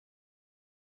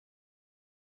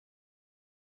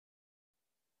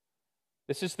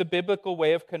This is the biblical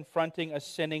way of confronting a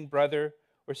sinning brother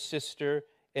or sister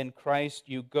in Christ.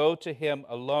 You go to him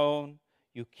alone.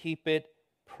 You keep it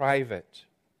private,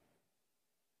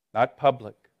 not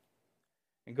public.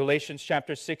 In Galatians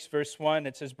chapter 6, verse 1,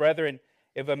 it says, "Brethren,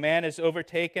 if a man is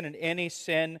overtaken in any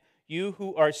sin, you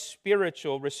who are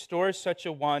spiritual, restore such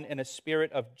a one in a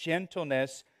spirit of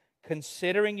gentleness,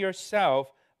 considering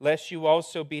yourself, lest you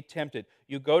also be tempted."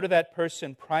 You go to that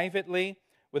person privately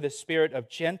with a spirit of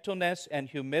gentleness and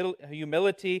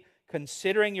humility,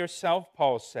 considering yourself,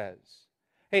 Paul says.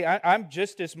 Hey, I'm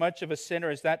just as much of a sinner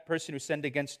as that person who sinned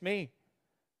against me.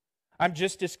 I'm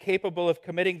just as capable of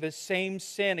committing the same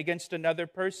sin against another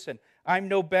person. I'm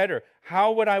no better.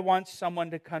 How would I want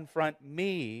someone to confront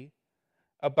me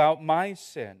about my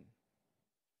sin?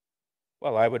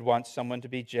 Well, I would want someone to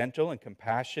be gentle and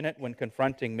compassionate when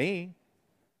confronting me.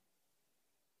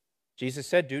 Jesus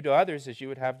said, "Do to others as you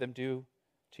would have them do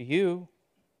to you."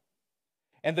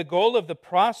 And the goal of the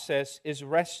process is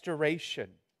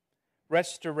restoration.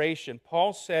 Restoration.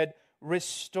 Paul said,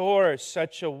 "Restore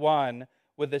such a one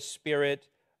with a spirit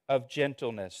of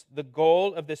gentleness." The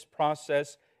goal of this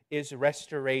process is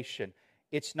restoration.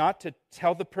 It's not to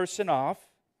tell the person off.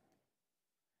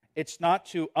 It's not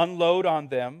to unload on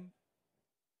them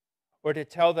or to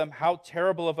tell them how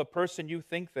terrible of a person you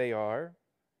think they are.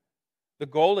 The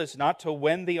goal is not to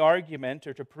win the argument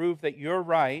or to prove that you're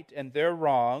right and they're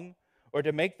wrong or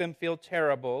to make them feel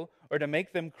terrible or to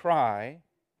make them cry.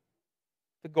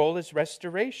 The goal is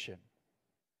restoration.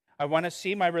 I want to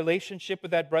see my relationship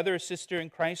with that brother or sister in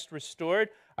Christ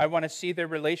restored. I want to see their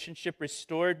relationship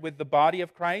restored with the body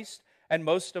of Christ. And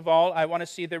most of all, I want to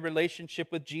see their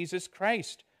relationship with Jesus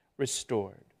Christ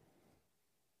restored.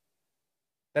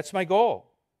 That's my goal.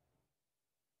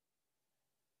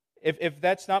 If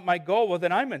that's not my goal, well,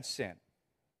 then I'm in sin.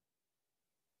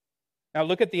 Now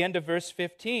look at the end of verse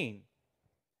 15.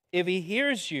 If he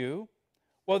hears you,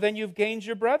 well, then you've gained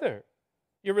your brother.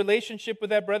 Your relationship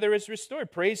with that brother is restored.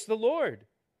 Praise the Lord.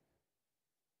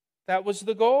 That was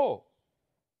the goal.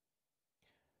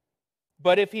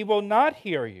 But if he will not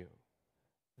hear you,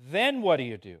 then what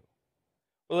do?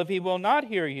 Well, if he will not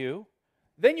hear you,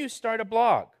 then you start a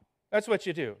blog. That's what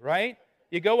you do, right?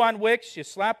 You go on Wix, you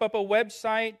slap up a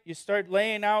website, you start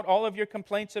laying out all of your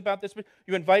complaints about this.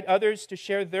 You invite others to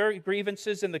share their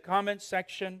grievances in the comments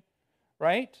section,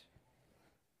 right?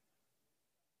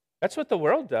 That's what the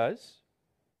world does.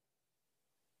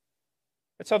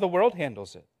 That's how the world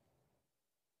handles it.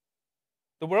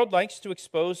 The world likes to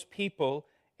expose people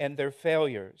and their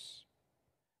failures.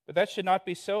 But that should not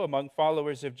be so among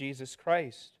followers of Jesus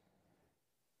Christ.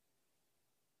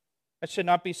 That should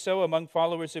not be so among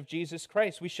followers of Jesus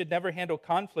Christ. We should never handle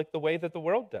conflict the way that the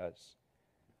world does.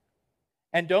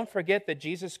 And don't forget that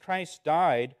Jesus Christ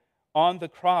died on the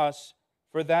cross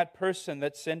for that person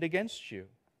that sinned against you.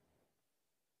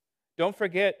 Don't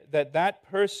forget that that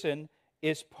person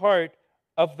is part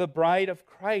of the bride of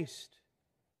Christ.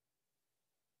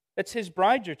 That's his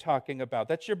bride you're talking about.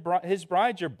 That's his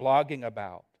bride you're blogging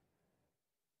about.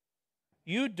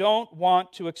 You don't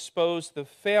want to expose the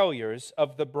failures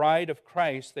of the bride of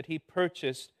Christ that he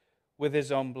purchased with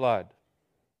his own blood.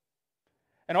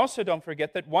 And also don't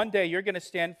forget that one day you're going to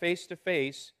stand face to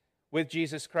face with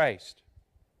Jesus Christ.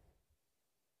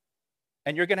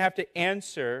 And you're going to have to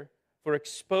answer for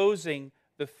exposing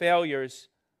the failures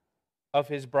of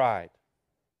his bride.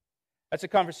 That's a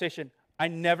conversation I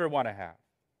never want to have.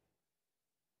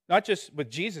 Not just with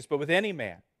Jesus, but with any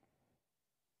man.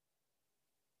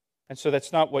 And so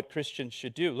that's not what Christians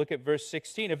should do. Look at verse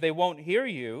 16. If they won't hear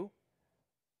you,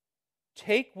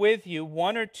 take with you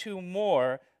one or two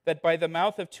more, that by the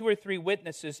mouth of 2 or 3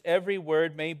 witnesses every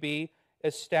word may be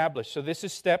established. So this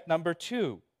is step number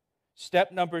 2.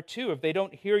 Step number 2, if they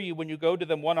don't hear you when you go to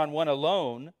them one-on-one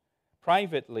alone,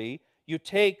 privately, you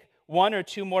take 1 or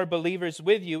 2 more believers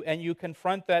with you and you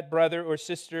confront that brother or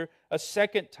sister a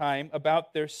second time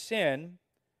about their sin.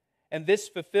 And this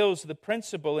fulfills the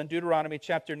principle in Deuteronomy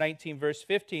chapter 19, verse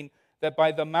 15, that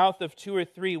by the mouth of 2 or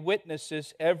 3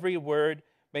 witnesses, every word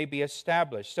may be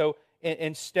established. So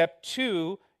in step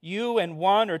 2, you and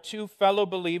 1 or 2 fellow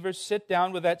believers sit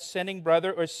down with that sinning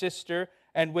brother or sister,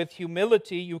 and with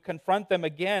humility, you confront them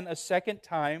again a second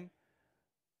time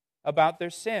about their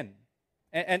sin.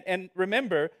 And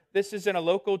remember, this is in a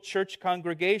local church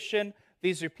congregation.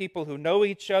 These are people who know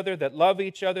each other, that love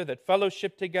each other, that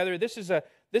fellowship together. This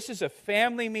is a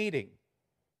family meeting.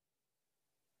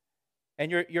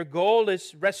 And your goal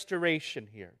is restoration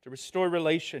here, to restore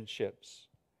relationships.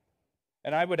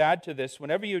 And I would add to this,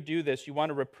 whenever you do this, you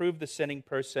want to reprove the sinning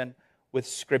person with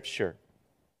Scripture.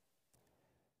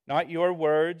 Not your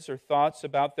words or thoughts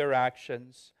about their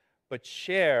actions, but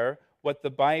share what the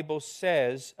Bible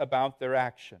says about their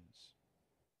actions.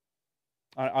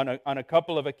 On a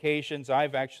couple of occasions,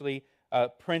 I've actually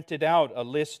printed out a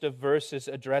list of verses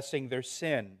addressing their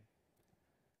sin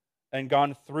and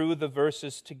gone through the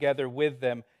verses together with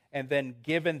them and then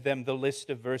given them the list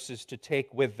of verses to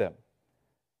take with them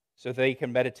so they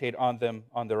can meditate on them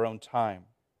on their own time.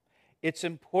 It's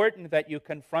important that you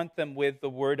confront them with the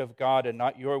Word of God and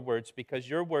not your words, because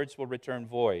your words will return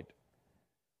void.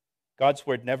 God's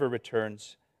Word never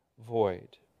returns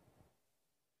void.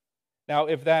 Now,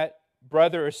 if that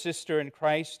brother or sister in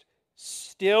Christ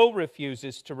still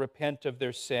refuses to repent of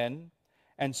their sin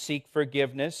and seek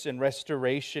forgiveness and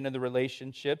restoration in the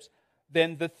relationships,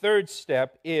 then the third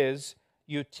step is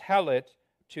you tell it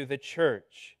to the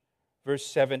church. Verse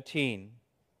 17.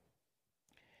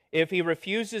 If he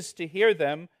refuses to hear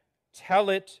them, tell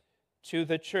it to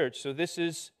the church. So this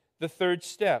is the third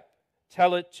step.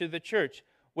 Tell it to the church.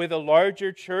 With a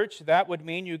larger church, that would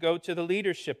mean you go to the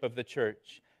leadership of the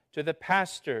church, to the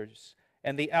pastors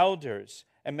and the elders,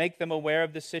 and make them aware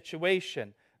of the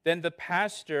situation. Then the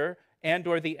pastor and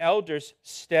or the elders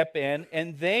step in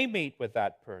and they meet with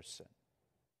that person.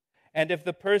 And if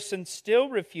the person still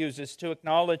refuses to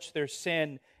acknowledge their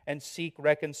sin and seek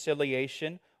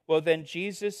reconciliation, well, then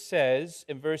Jesus says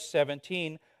in verse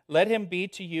 17, let him be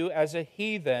to you as a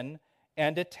heathen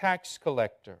and a tax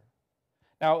collector.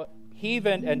 Now,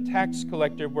 heathen and tax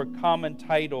collector were common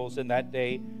titles in that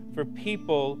day for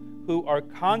people who are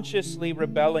consciously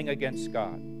rebelling against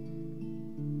God.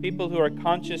 People who are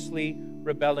consciously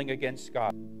rebelling against God.